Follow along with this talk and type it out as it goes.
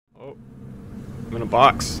I'm in a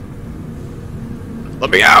box. Let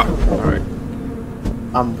me out! Alright.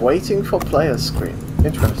 I'm waiting for player screen.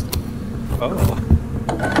 Interesting. Oh.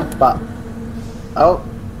 But... Oh.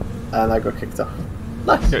 And I got kicked off.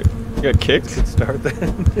 Nice. You got kicked? Good start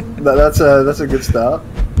then. That's a good start.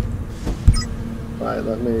 Right,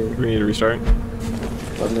 let me We need to restart.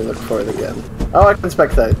 look for it again. Oh, I can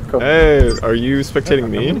spectate. Cool. Hey, are you spectating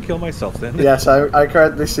I'm me? gonna kill myself then. Yes, I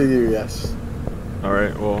currently see you, yes.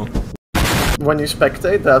 Alright, well... When you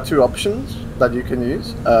spectate, there are two options that you can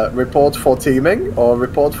use. Report for teaming or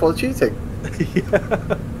report for cheating.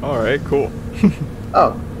 Yeah. Alright, cool.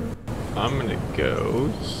 Oh. I'm gonna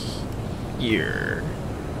go... here.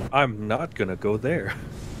 I'm not gonna go there.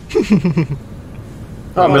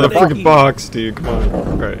 Oh, I'm in a thank freaking you. box, dude. Come on.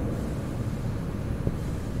 Alright.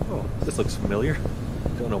 Oh, this looks familiar.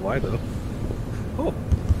 Don't know why though. Oh.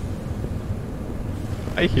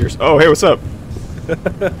 I hear... Oh, hey, what's up?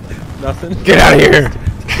 Nothing. Get out of here!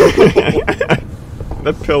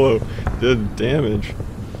 That pillow did damage.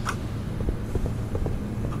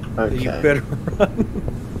 Okay. You better run.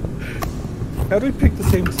 How do we pick the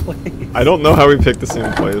same place? I don't know how we picked the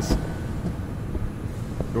same place.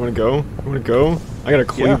 You wanna go? You wanna go? I got a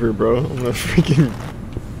cleaver, bro. I'm gonna freaking...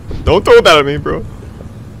 Don't throw that at me, bro.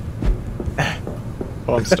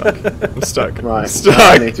 Oh, I'm stuck. I'm stuck. Right. I'm stuck!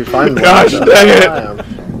 I need to find one. Gosh, So dang I it! am.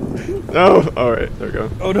 No! Alright, there we go.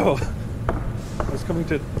 Oh no! I was coming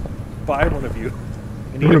to buy one of you.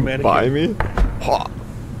 I need You a wanna mannequin. buy me? Ha.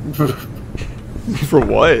 For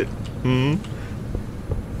what? Hmm?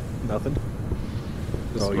 Nothing.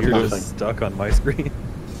 This Oh, is you're what it just is. stuck on my screen.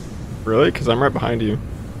 Really? Because I'm right behind you.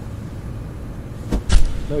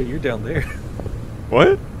 No, you're down there.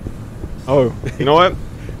 What? Oh, you know what?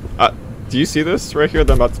 Do you see this right here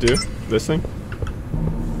that I'm about to do? This thing?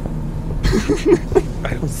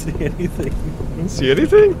 I don't see anything. You don't see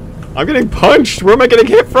anything? I'm getting punched! Where am I getting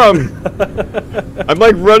hit from? I'm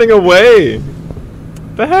like running away!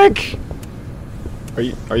 The heck?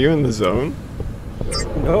 Are you in the zone?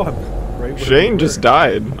 No, I'm right where Shane you just were.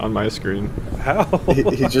 died on my screen. How? He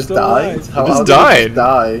just Still died? alive. How Just did he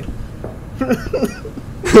died. die?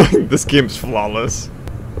 This game's flawless.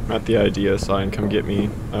 I'm at the idea sign, come get me.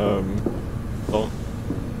 Oh,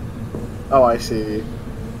 Oh, I see.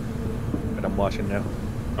 And I'm watching now.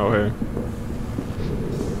 oh hey.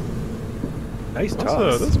 Nice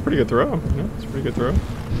toss. That's a pretty good throw. Yeah, that's a pretty good throw.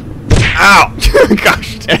 Ow!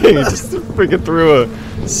 Gosh dang, he just freaking threw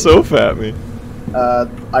a sofa at me.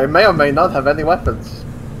 I may or may not have any weapons.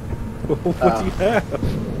 What do you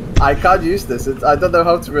have? I can't use this. I don't know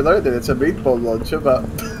how to reload it. It's a meatball launcher, but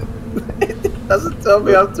it doesn't tell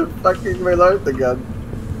me how to fucking reload the gun.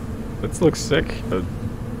 This looks sick.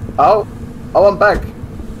 Oh, I'm back.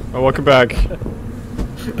 Oh, welcome back.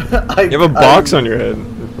 I, You have a box on your head.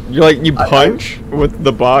 You're like, you punch with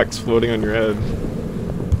the box floating on your head.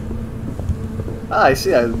 Ah, I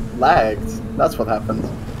see. I lagged. That's what happened.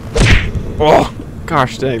 Oh,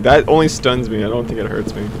 gosh dang. That only stuns me. I don't think it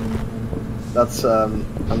hurts me. That's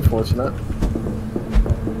unfortunate.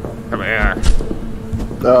 Come here.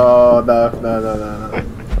 Oh no.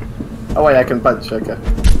 Oh wait, I can punch. Okay,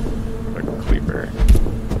 Like a cleaver.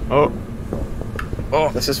 Oh. Oh.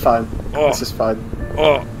 this is fine. Oh. This is fine.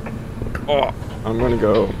 Oh. Oh. I'm gonna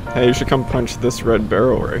go. Hey, you should come punch this red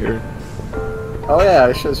barrel right here. Oh yeah,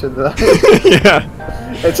 I should. Yeah.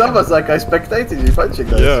 It's almost like I spectated you punching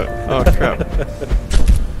those. Yeah. Oh crap.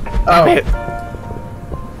 Oh, Damn it.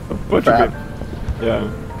 A bunch Crap. of good.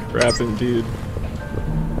 Yeah. Crap indeed.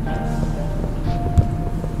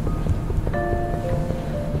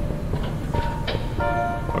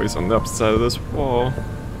 Oh, he's on the opposite side of this wall.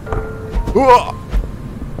 Whoa!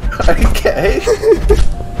 okay.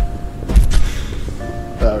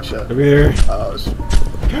 Oh shit. Come here. Oh shit.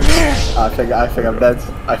 Come here. I think I'm dead.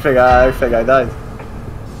 I think I died.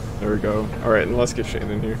 There we go. All right, and let's get Shane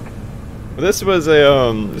in here. Well, this was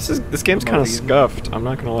a this game's kind of scuffed. I'm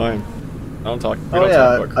not gonna lie. I don't talk. We Oh don't yeah,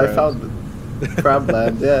 talk about I crabs. found it.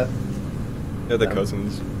 Crabland. Yeah. They're the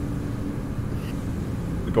cousins.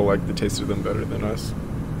 People like the taste of them better than us.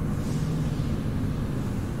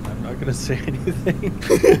 I'm not gonna say anything.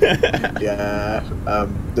 Yeah.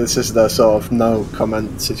 This is the sort of no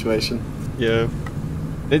comment situation. Yeah.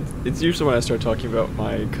 It's usually when I start talking about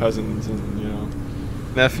my cousins and, you know,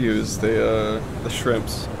 nephews, the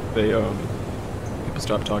shrimps, people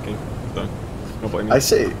stop talking. So, don't blame me. I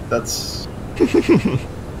see. That's.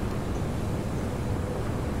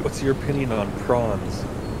 What's your opinion on prawns?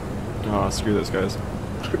 Oh, screw those guys.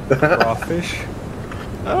 Crawfish?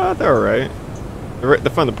 They're alright. They're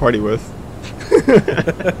fun to party with.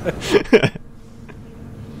 I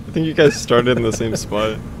think you guys started in the same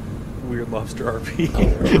spot. Weird Lobster RP.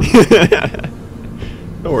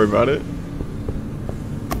 Don't worry about it.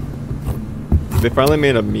 They finally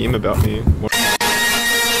made a meme about me.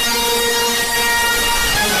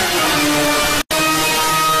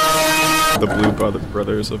 The blue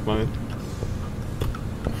brothers of mine.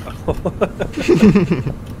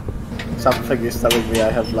 Something is telling me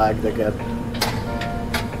I have lagged again.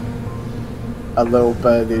 A little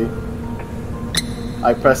birdie.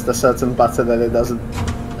 I pressed a certain button and it hasn't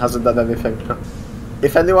done anything.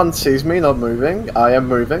 If anyone sees me not moving, I am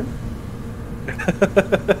moving.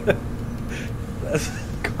 That's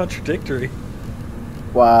contradictory.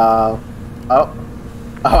 Wow. Oh,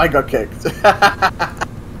 I got kicked.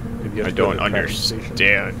 Maybe I don't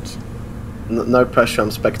understand. No pressure, I'm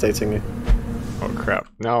spectating you. Oh crap.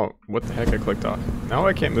 Now, what the heck, I clicked off. Now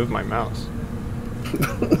I can't move my mouse.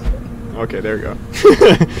 Okay, there we go.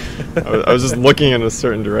 I was just looking in a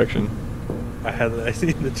certain direction. I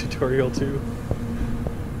seen the tutorial too.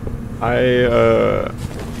 I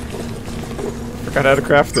forgot how to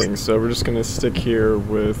craft things, so we're just gonna stick here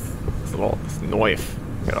with this knife.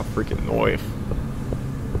 Got a freaking knife.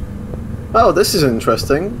 Oh, this is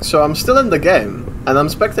interesting. So I'm still in the game, and I'm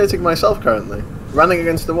spectating myself currently, running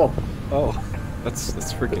against the wall. Oh. That's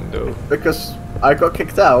freaking dope. Because I got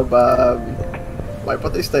kicked out, but my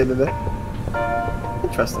body stayed in there.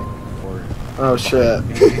 Interesting. Oh shit.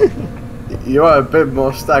 You are a bit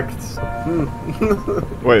more stacked.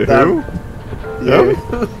 Wait, Damn. who? You. Yep.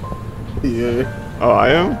 You. Oh, I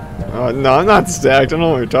am? No, I'm not stacked. I don't know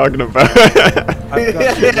what you're talking about. I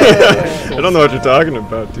don't know what you're talking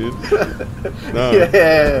about, dude. No.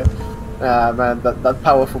 Yeah. Ah man, that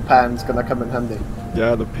powerful pan's gonna come in handy.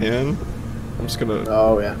 Yeah, the pan. I'm just gonna...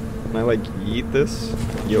 Oh yeah. Can I like yeet this?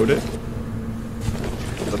 Yote it?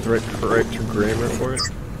 That's the correct grammar for it?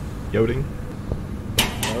 Yoting?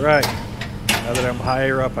 Alright. Now that I'm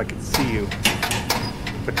higher up, I can see you.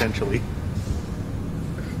 Potentially.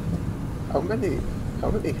 How many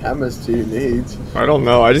hammers do you need? I don't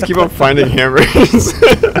know, I just keep on finding hammers.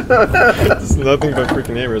 It's nothing but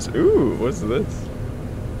freaking hammers. Ooh, what's this?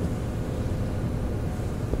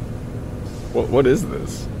 What is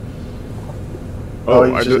this? Oh,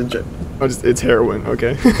 it's heroin,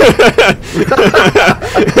 okay.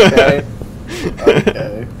 Okay.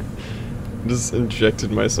 Okay. Just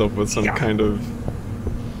injected myself with some kind of...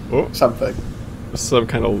 Oh, Something. some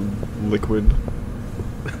kind of liquid.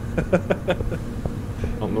 I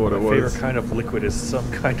don't know what it My was. favorite kind of liquid is some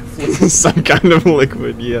kind of liquid. Some kind of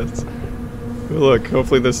liquid, yes. Look,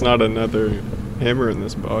 hopefully there's not another hammer in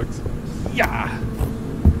this box. Yeah!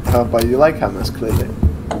 Oh, but you like hammers, clearly.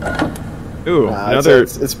 Ooh, Nah, another...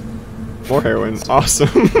 it's More heroin. Awesome.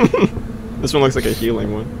 This one looks like a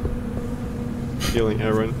healing one. Healing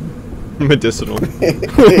heroin. Medicinal.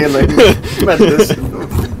 healing medicinal.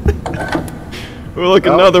 Oh, look,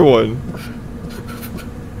 another one.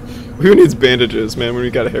 Who needs bandages, man, when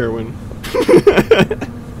we got heroin?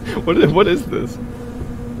 What is this?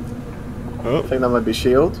 Oh, I think that might be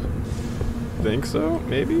shield. think so?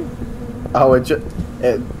 Maybe? Oh,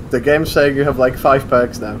 the game's saying you have like 5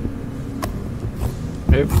 perks now.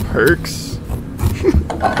 I have perks?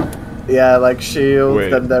 Yeah, like shield, Wait.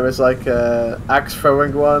 then there is like a axe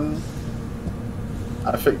throwing one.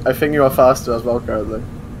 I think you are faster as well currently.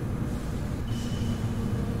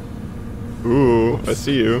 Ooh, I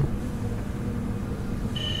see you.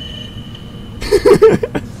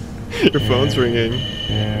 Your phone's ringing.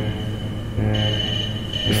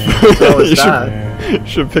 So is You that.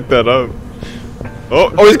 should pick that up. Oh,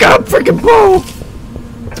 he's got a freaking bow!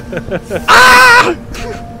 Ah!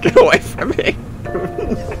 Get away from me!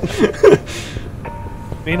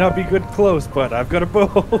 May not be good close, but I've got a bow.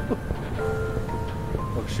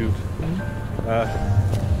 Oh shoot.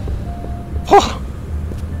 Oh.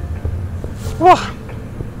 Oh.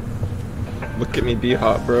 Look at me be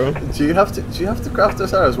hot, bro. Do you have to craft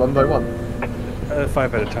those arrows one by one?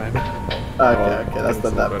 5 at a time. Okay, that's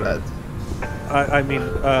not that bad. I mean,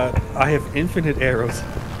 I have infinite arrows.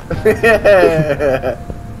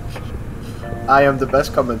 I am the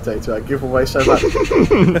best commentator. I give away so much.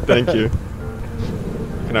 Thank you.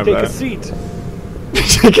 Can I have Take that? a seat.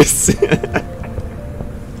 Take a seat.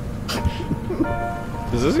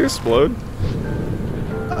 Does this explode?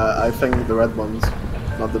 I think the red ones,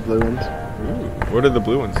 not the blue ones. Ooh, what are the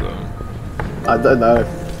blue ones though? I don't know.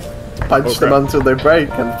 Punch them crap. until they break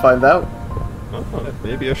and find out. Oh,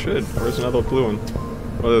 maybe I should. Where's another blue one?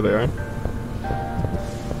 Oh, there they are.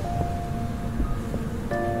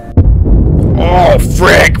 Oh,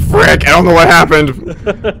 frick! I don't know what happened.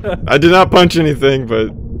 I did not punch anything, but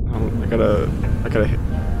I gotta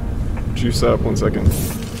juice up 1 second.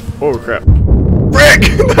 Oh crap! Frick!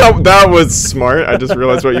 frick! that was smart. I just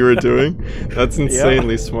realized what you were doing. That's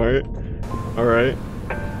insanely smart. Alright.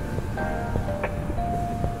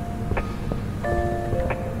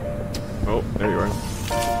 Oh, there you are.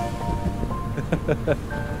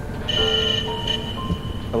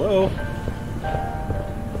 Hello?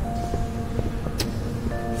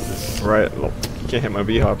 Right. Well, you can't hit my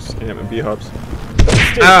B-hops. Can't hit my B-hops.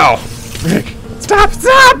 Ow! Frick! Stop!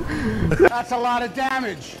 Stop! That's a lot of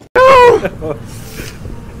damage. No!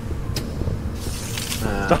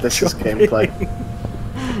 This is gameplay.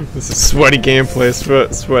 This is sweaty gameplay.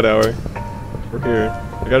 Sweat hour. We're here.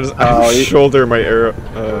 I gotta just shoulder my arrow.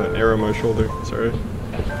 Arrow my shoulder. Sorry.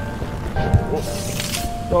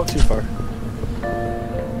 Oh, too far.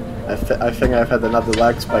 I think I've had another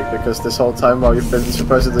lag spike because this whole time while you've been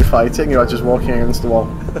supposedly fighting, you are just walking against the wall.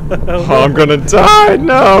 Oh, I'm gonna die!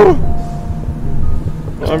 No!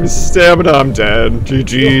 I'm stamina, I'm dead.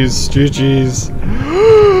 GG's, GG's.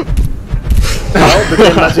 Oh, the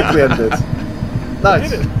game magically ended.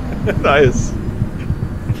 Nice. Nice.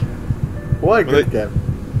 What a good game.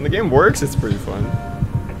 When the game works, it's pretty fun.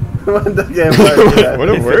 When the game works, yeah. When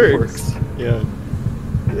it works. Yeah.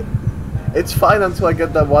 It's fine until I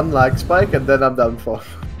get that one lag spike and then I'm done for.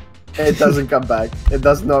 It doesn't come back. It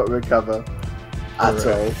does not recover. At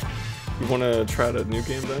all. You wanna try out a new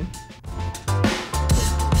game then?